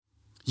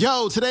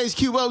Yo, today's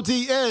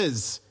QOD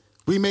is,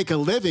 we make a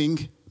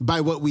living by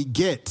what we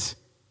get.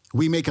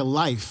 We make a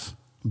life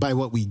by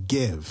what we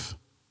give.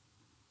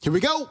 Here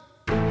we go.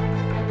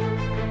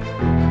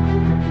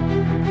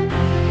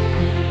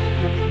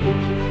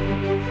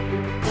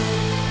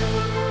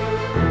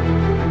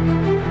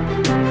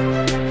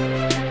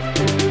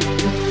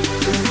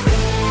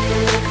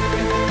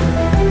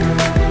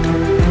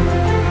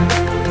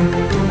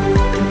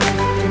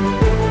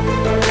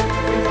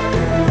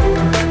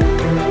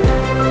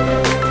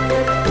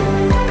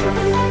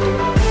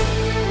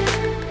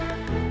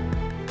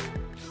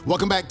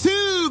 Welcome back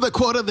to the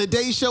Quote of the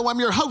Day Show. I'm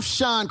your host,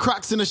 Sean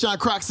Croxton of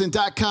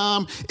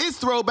SeanCroxton.com. It's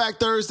Throwback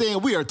Thursday,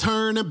 and we are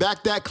turning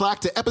back that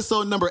clock to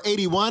episode number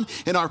 81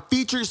 and our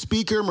featured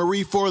speaker,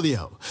 Marie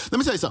Forleo. Let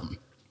me tell you something.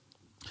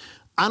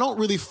 I don't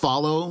really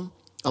follow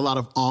a lot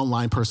of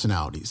online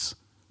personalities.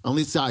 At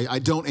least I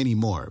don't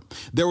anymore.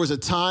 There was a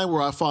time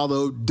where I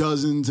followed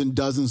dozens and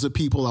dozens of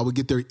people. I would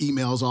get their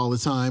emails all the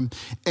time.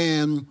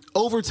 And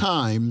over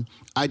time,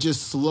 I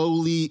just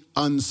slowly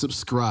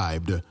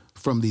unsubscribed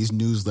from these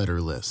newsletter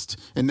lists.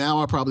 And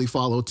now I probably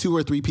follow 2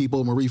 or 3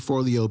 people, Marie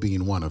Forleo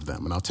being one of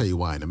them. And I'll tell you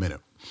why in a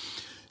minute.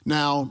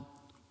 Now,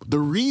 the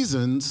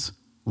reasons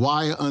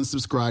why I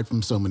unsubscribed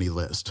from so many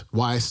lists,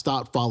 why I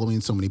stopped following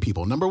so many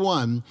people. Number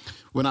one,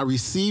 when I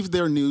received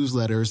their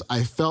newsletters,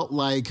 I felt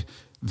like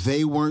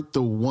they weren't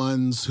the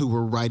ones who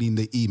were writing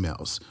the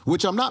emails,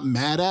 which I'm not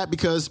mad at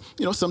because,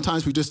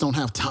 sometimes we just don't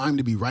have time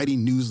to be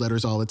writing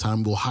newsletters all the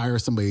time. We'll hire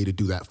somebody to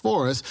do that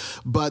for us.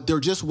 But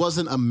there just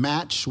wasn't a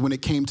match when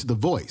it came to the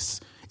voice.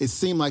 It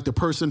seemed like the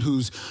person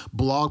whose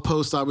blog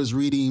posts I was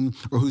reading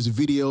or whose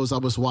videos I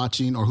was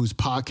watching or whose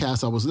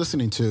podcasts I was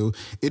listening to,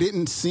 it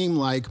didn't seem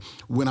like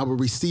when I would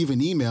receive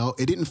an email,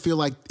 it didn't feel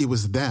like it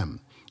was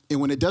them.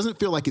 And when it doesn't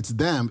feel like it's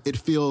them, it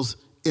feels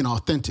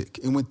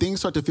inauthentic. And when things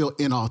start to feel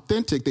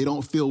inauthentic, they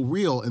don't feel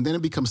real. And then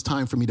it becomes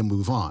time for me to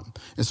move on.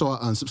 And so I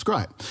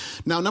unsubscribe.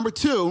 Now, number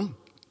 2, and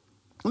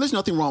there's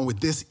nothing wrong with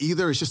this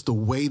either. It's just the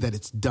way that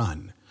it's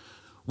done,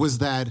 was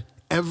that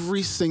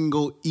every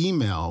single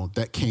email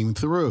that came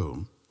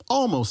through,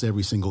 almost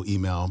every single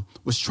email,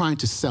 was trying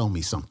to sell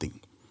me something.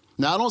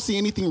 Now, I don't see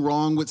anything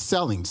wrong with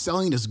selling.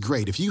 Selling is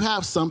great. If you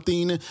have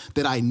something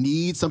that I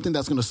need, something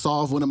that's going to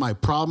solve one of my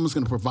problems,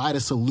 going to provide a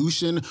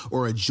solution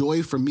or a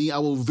joy for me, I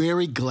will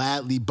very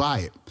gladly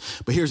buy it.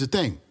 But here's the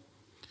thing.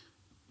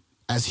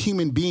 As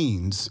human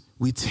beings,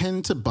 we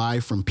tend to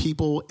buy from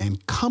people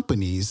and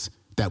companies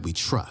that we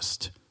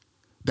trust,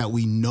 that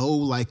we know,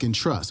 like, and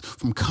trust,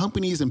 from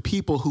companies and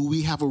people who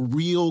we have a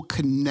real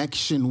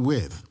connection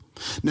with.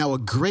 Now, a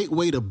great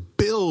way to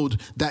build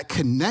that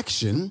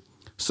connection,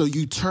 so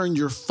you turn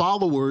your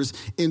followers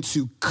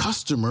into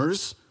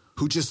customers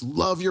who just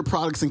love your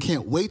products and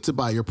can't wait to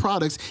buy your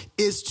products,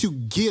 is to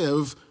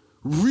give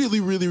really,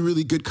 really,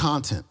 really good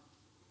content.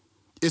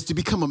 Is to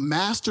become a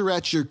master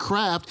at your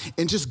craft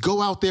and just go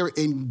out there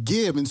and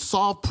give and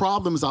solve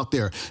problems out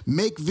there.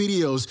 Make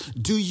videos,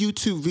 do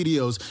YouTube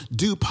videos,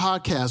 do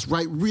podcasts,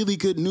 write really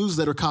good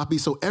newsletter copy.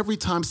 So every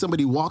time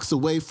somebody walks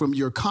away from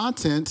your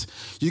content,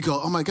 you go,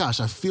 oh my gosh,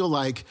 I feel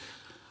like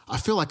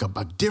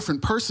a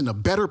different person, a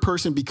better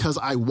person because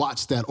I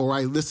watched that or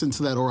I listened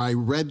to that or I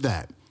read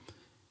that.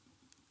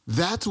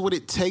 That's what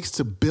it takes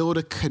to build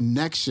a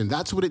connection.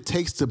 That's what it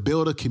takes to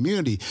build a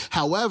community.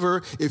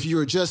 However, if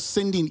you're just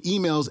sending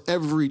emails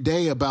every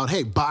day about,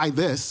 hey, buy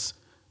this,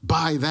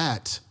 buy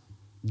that,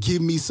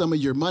 give me some of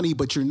your money,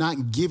 but you're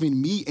not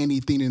giving me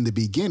anything in the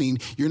beginning,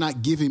 you're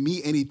not giving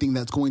me anything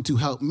that's going to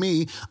help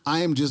me, I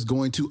am just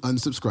going to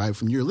unsubscribe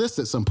from your list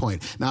at some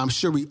point. Now, I'm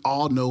sure we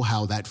all know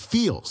how that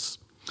feels.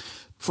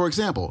 For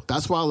example,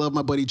 that's why I love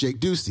my buddy Jake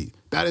Ducey.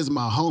 That is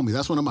my homie.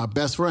 That's one of my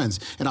best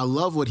friends. And I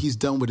love what he's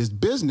done with his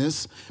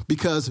business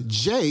because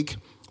Jake,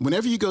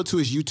 whenever you go to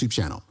his YouTube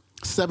channel,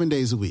 7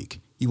 days a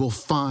week, you will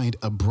find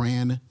a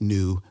brand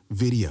new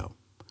video,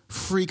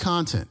 free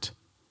content.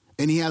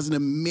 And he has an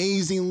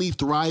amazingly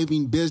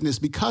thriving business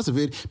because of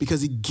it,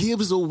 because he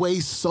gives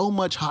away so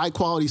much high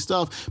quality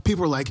stuff.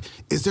 People are like,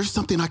 is there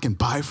something I can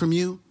buy from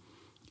you?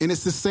 And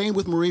it's the same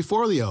with Marie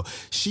Forleo.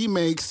 She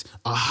makes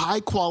a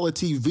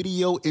high-quality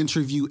video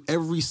interview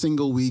every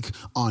single week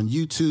on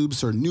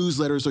YouTube. Her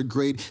newsletters are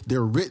great.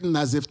 They're written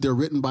as if they're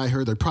written by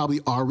her. They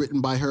probably are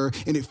written by her.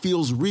 And it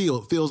feels real.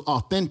 It feels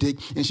authentic.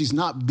 And she's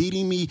not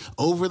beating me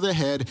over the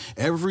head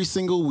every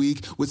single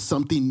week with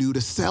something new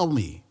to sell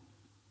me.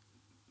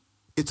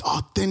 It's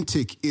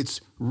authentic. It's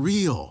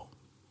real.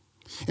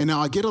 And now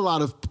I get a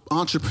lot of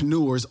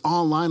entrepreneurs,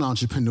 online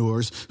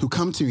entrepreneurs, who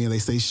come to me and they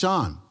say,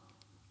 Sean,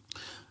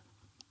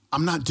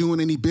 I'm not doing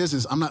any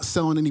business. I'm not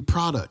selling any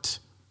product.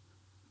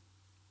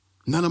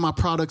 None of my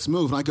products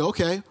move. And I go,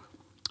 okay,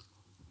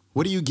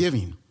 what are you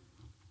giving?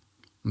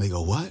 And they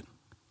go, what?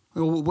 I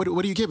go, what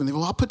are you giving? They go,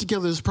 well, I put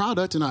together this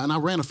product and I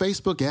ran a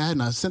Facebook ad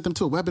and I sent them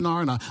to a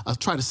webinar and I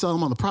tried to sell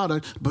them on the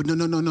product. But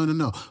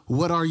no.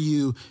 What are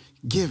you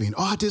giving?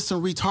 Oh, I did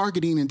some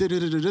retargeting and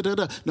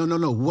da-da-da-da-da-da.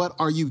 No. What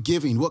are you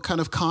giving? What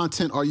kind of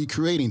content are you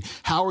creating?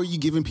 How are you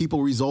giving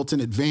people results in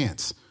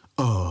advance?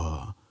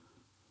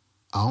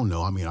 I don't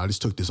know. I mean, I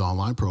just took this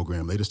online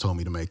program. They just told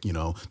me to make,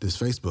 this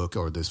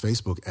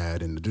Facebook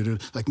ad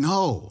and like,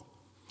 no.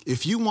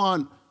 If you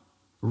want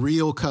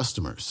real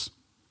customers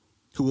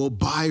who will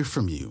buy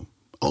from you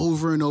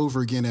over and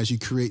over again as you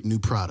create new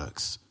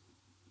products,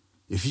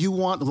 if you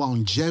want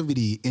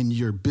longevity in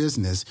your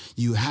business,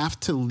 you have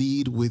to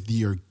lead with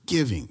your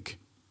giving.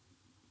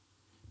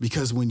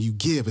 Because when you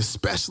give,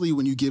 especially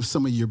when you give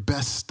some of your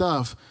best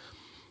stuff,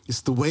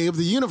 it's the way of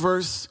the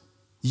universe.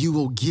 You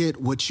will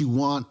get what you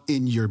want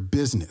in your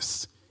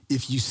business.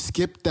 If you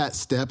skip that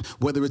step,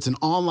 whether it's an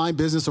online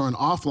business or an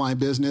offline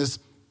business,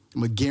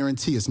 I'm going to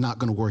guarantee it's not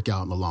going to work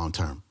out in the long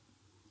term.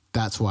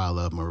 That's why I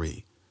love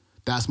Marie.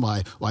 That's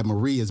why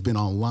Marie has been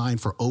online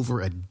for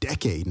over a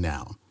decade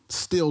now.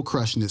 Still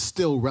crushing it,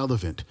 still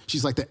relevant.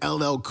 She's like the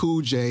LL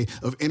Cool J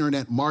of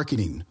internet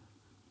marketing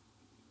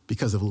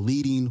because of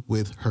leading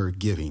with her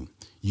giving.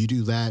 You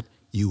do that,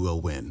 you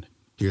will win.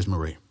 Here's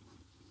Marie.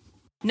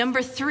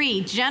 Number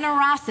 3,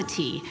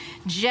 generosity.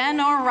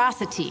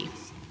 Generosity.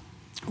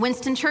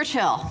 Winston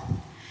Churchill.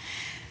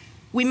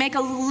 We make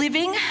a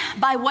living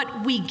by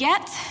what we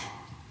get.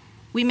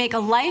 We make a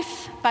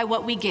life by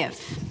what we give.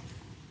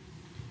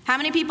 How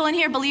many people in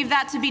here believe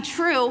that to be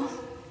true?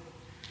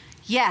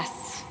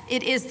 Yes,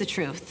 it is the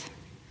truth.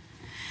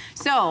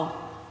 So,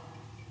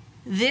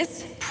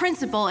 this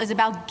principle is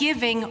about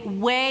giving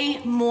way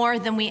more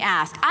than we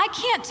ask. I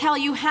can't tell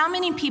you how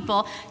many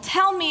people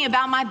tell me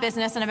about my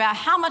business and about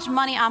how much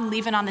money I'm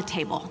leaving on the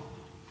table.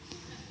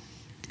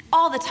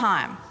 All the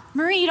time.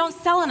 Marie, you don't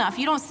sell enough.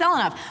 You don't sell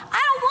enough.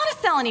 I don't want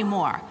to sell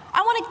anymore.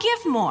 I want to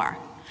give more.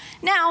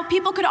 Now,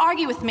 people could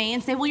argue with me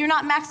and say, well, you're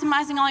not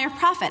maximizing all your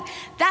profit.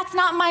 That's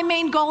not my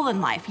main goal in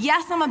life.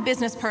 Yes, I'm a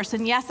business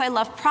person. Yes, I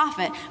love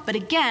profit. But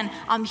again,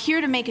 I'm here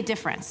to make a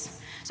difference.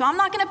 So I'm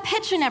not going to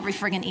pitch in every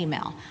friggin'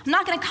 email. I'm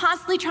not going to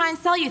constantly try and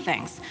sell you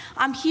things.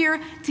 I'm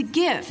here to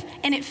give,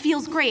 and it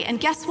feels great. And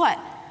guess what?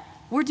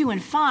 We're doing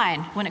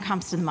fine when it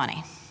comes to the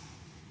money.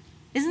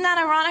 Isn't that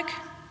ironic?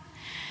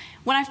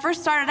 When I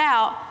first started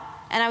out,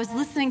 and I was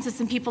listening to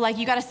some people like,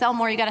 you got to sell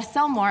more,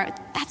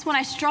 that's when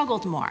I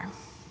struggled more.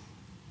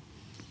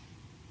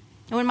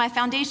 And when my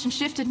foundation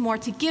shifted more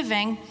to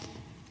giving,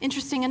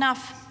 interesting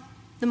enough,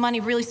 the money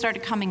really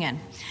started coming in.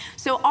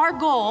 So our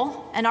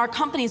goal, and our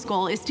company's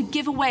goal, is to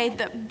give away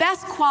the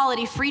best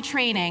quality free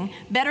training,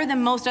 better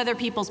than most other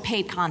people's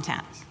paid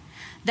content.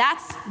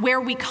 That's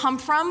where we come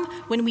from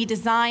when we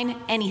design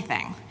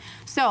anything.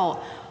 So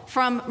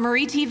from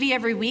Marie TV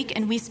every week,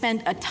 and we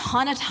spend a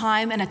ton of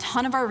time and a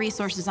ton of our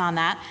resources on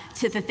that,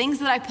 to the things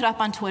that I put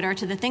up on Twitter,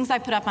 to the things I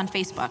put up on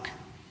Facebook.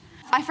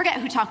 I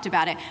forget who talked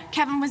about it.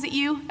 Kevin, was it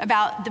you?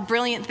 About the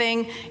brilliant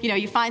thing,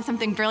 you find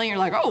something brilliant, you're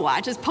like, oh,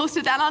 I just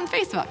posted that on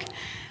Facebook.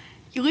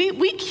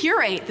 We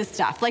curate this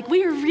stuff. Like,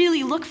 we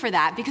really look for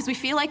that because we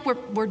feel like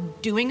we're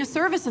doing a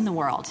service in the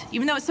world.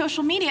 Even though it's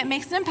social media, it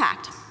makes an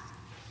impact.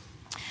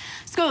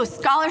 So,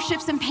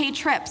 scholarships and paid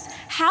trips.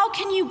 How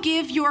can you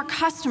give your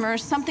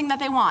customers something that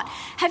they want?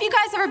 Have you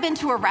guys ever been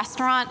to a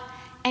restaurant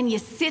and you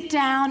sit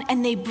down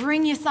and they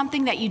bring you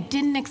something that you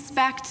didn't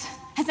expect?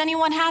 Has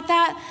anyone had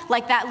that?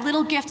 Like that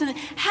little gift?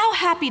 How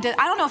happy I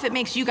don't know if it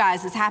makes you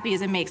guys as happy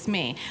as it makes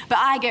me, but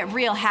I get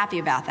real happy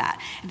about that.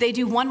 If they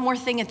do one more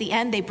thing at the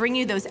end, they bring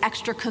you those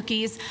extra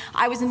cookies.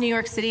 I was in New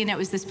York City and it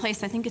was this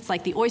place, I think it's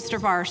like the Oyster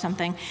Bar or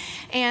something,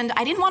 and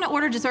I didn't want to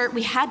order dessert.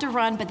 We had to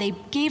run, but they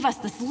gave us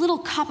this little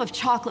cup of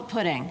chocolate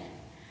pudding.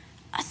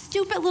 A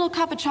stupid little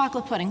cup of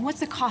chocolate pudding.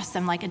 What's it cost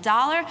them, like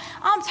 $1?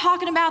 I'm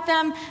talking about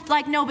them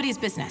like nobody's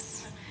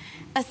business.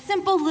 A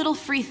simple little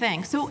free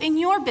thing. So in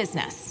your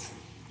business,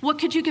 what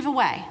could you give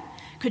away?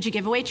 Could you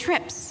give away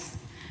trips?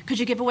 Could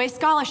you give away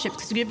scholarships?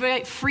 Could you give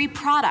away free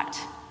product?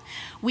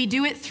 We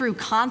do it through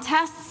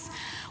contests.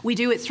 We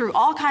do it through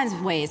all kinds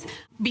of ways.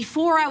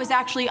 Before I was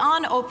actually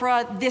on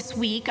Oprah this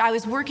week, I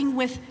was working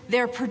with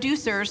their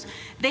producers.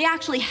 They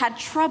actually had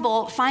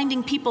trouble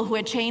finding people who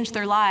had changed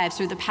their lives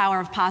through the power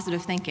of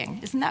positive thinking.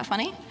 Isn't that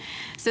funny?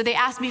 So they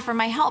asked me for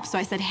my help. So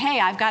I said, hey,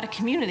 I've got a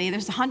community.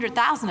 There's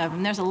 100,000 of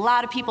them. There's a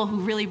lot of people who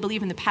really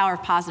believe in the power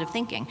of positive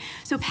thinking.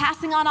 So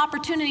passing on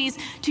opportunities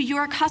to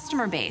your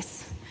customer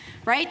base,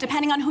 right?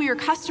 Depending on who your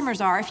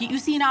customers are, if you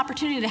see an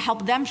opportunity to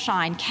help them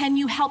shine, can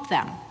you help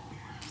them?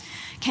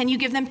 Can you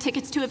give them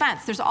tickets to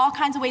events? There's all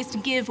kinds of ways to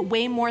give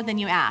way more than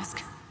you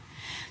ask.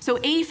 So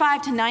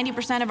 85 to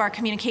 90% of our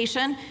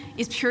communication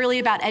is purely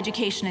about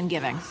education and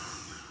giving.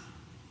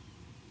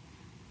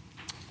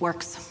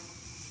 Works.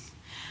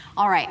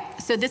 All right,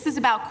 so this is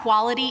about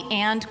quality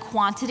and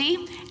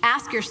quantity.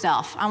 Ask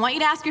yourself, I want you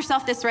to ask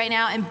yourself this right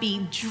now and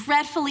be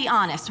dreadfully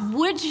honest.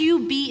 Would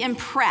you be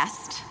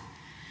impressed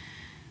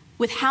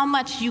with how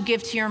much you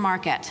give to your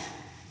market?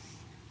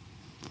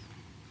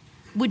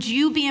 Would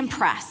you be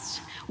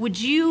impressed? Would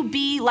you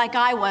be like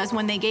I was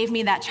when they gave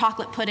me that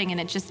chocolate pudding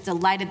and it just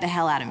delighted the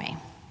hell out of me?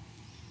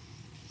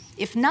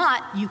 If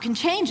not, you can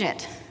change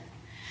it.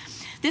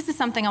 This is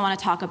something I want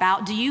to talk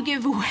about. Do you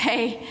give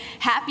away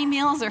Happy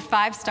Meals or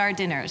 5-star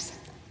dinners?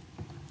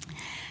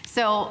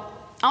 So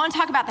I want to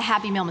talk about the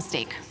Happy Meal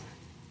mistake,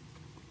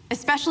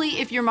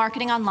 especially if you're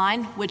marketing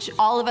online, which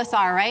all of us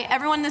are, right?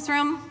 Everyone in this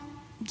room,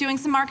 doing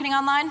some marketing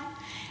online?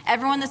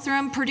 Everyone in this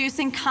room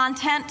producing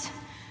content?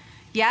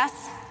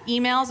 Yes?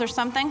 Emails or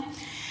something?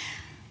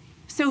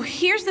 So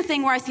here's the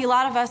thing where I see a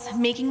lot of us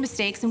making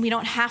mistakes and we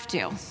don't have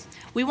to.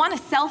 We want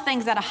to sell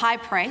things at a high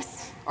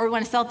price, or we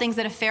want to sell things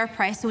at a fair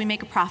price so we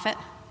make a profit.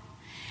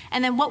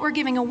 And then what we're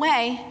giving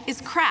away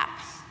is crap.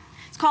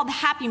 It's called the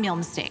Happy Meal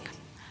mistake.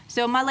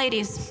 So my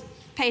ladies,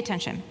 pay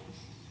attention.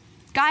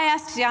 Guy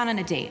asks you out on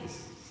a date.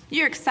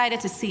 You're excited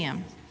to see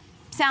him.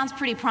 Sounds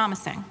pretty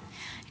promising.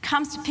 He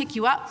comes to pick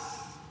you up.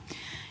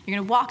 You're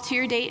going to walk to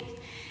your date,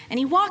 and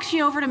he walks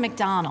you over to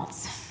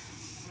McDonald's.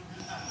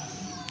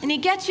 And he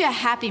gets you a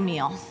Happy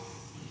Meal.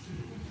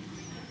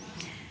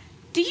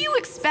 Do you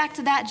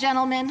expect that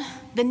gentleman,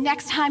 the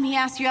next time he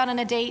asks you out on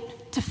a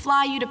date, to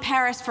fly you to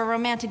Paris for a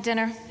romantic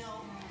dinner? No.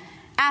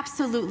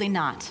 Absolutely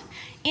not.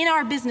 In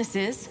our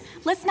businesses,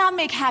 let's not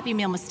make Happy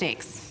Meal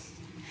mistakes.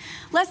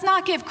 Let's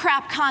not give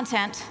crap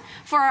content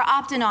for our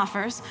opt-in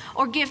offers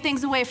or give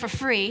things away for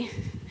free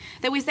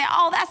that we say,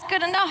 oh, that's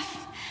good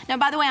enough. Now,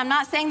 by the way, I'm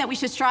not saying that we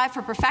should strive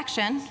for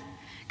perfection,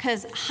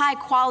 because high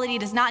quality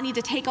does not need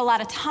to take a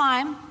lot of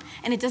time,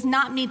 and it does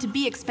not need to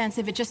be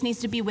expensive. It just needs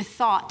to be with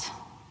thought.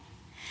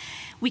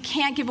 We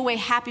can't give away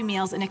Happy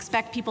Meals and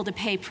expect people to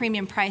pay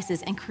premium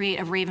prices and create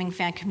a raving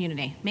fan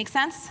community. Make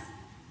sense?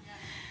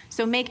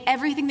 So make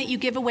everything that you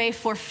give away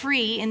for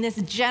free in this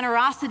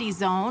generosity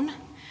zone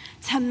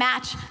to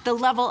match the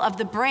level of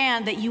the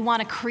brand that you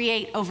want to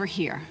create over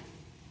here.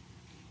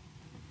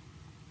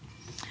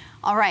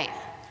 All right.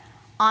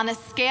 On a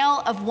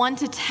scale of 1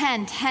 to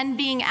 10, 10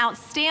 being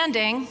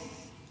outstanding,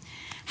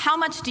 how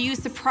much do you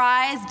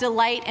surprise,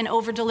 delight, and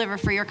over-deliver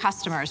for your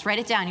customers? Write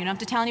it down. You don't have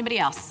to tell anybody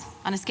else.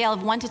 On a scale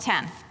of 1 to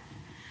 10,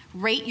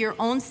 rate your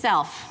own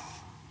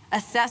self.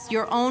 Assess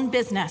your own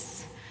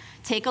business.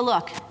 Take a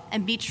look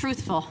and be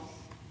truthful.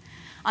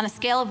 On a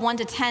scale of 1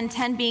 to 10,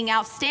 10 being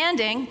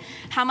outstanding,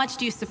 how much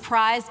do you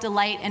surprise,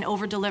 delight, and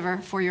over-deliver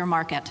for your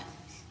market?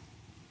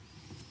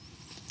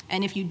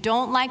 And if you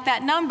don't like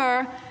that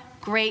number,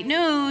 great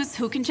news,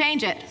 who can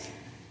change it?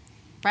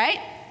 Right?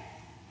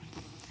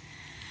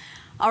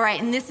 All right,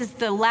 and this is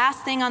the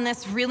last thing on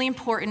this, really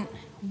important.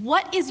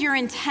 What is your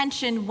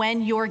intention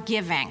when you're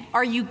giving?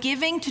 Are you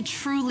giving to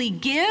truly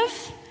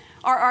give,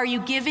 or are you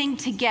giving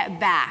to get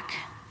back?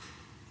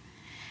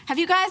 Have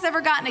you guys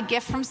ever gotten a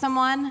gift from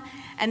someone,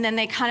 and then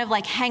they kind of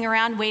like hang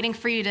around waiting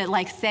for you to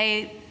like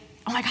say,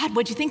 oh my God,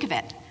 what'd you think of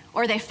it?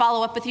 Or they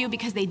follow up with you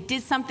because they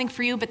did something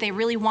for you, but they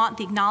really want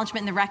the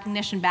acknowledgement and the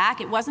recognition back.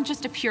 It wasn't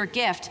just a pure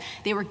gift.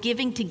 They were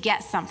giving to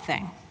get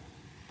something.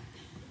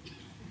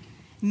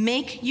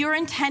 Make your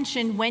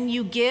intention when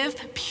you give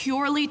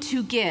purely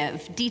to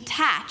give.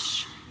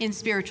 Detach in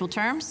spiritual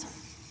terms.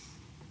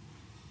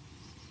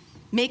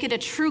 Make it a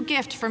true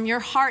gift from your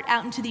heart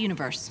out into the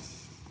universe.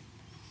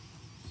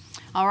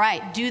 All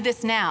right, do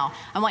this now.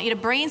 I want you to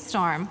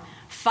brainstorm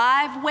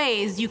 5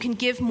 ways you can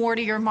give more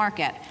to your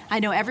market. I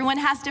know everyone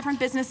has different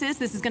businesses.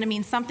 This is going to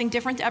mean something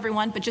different to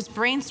everyone, but just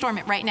brainstorm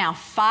it right now.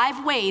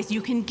 5 ways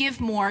you can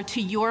give more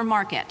to your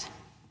market.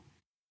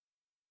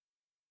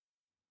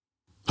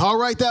 All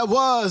right, that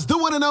was the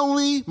one and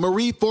only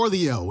Marie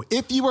Forleo.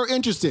 If you are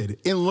interested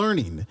in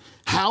learning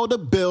how to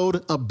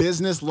build a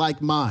business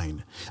like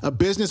mine, a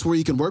business where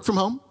you can work from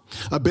home,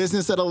 a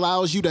business that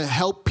allows you to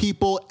help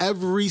people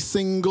every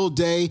single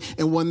day,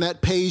 and one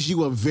that pays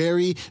you a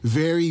very,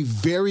 very,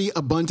 very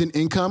abundant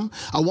income,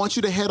 I want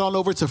you to head on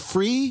over to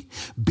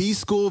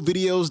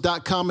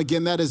freebschoolvideos.com.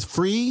 Again, that is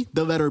free,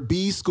 the letter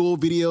B,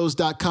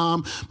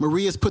 schoolvideos.com.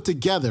 Marie has put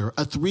together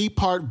a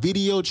 3-part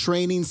video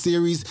training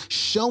series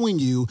showing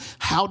you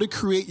how to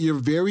create your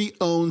very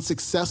own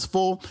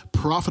successful,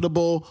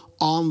 profitable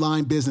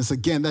online business.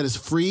 Again, that is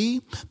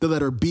free, the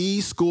letter B,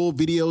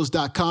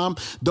 schoolvideos.com.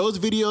 Those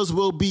videos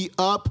will be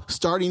up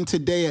starting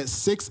today at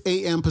 6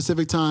 a.m.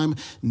 Pacific time,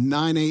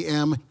 9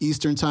 a.m.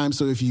 Eastern time.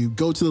 So if you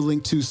go to the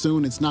link too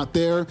soon, it's not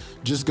there.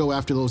 Just go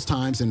after those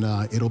times and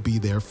it'll be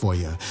there for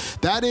you.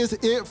 That is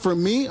it for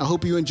me. I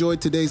hope you enjoyed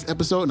today's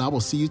episode, and I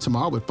will see you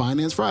tomorrow with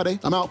Finance Friday.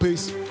 I'm out.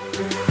 Peace.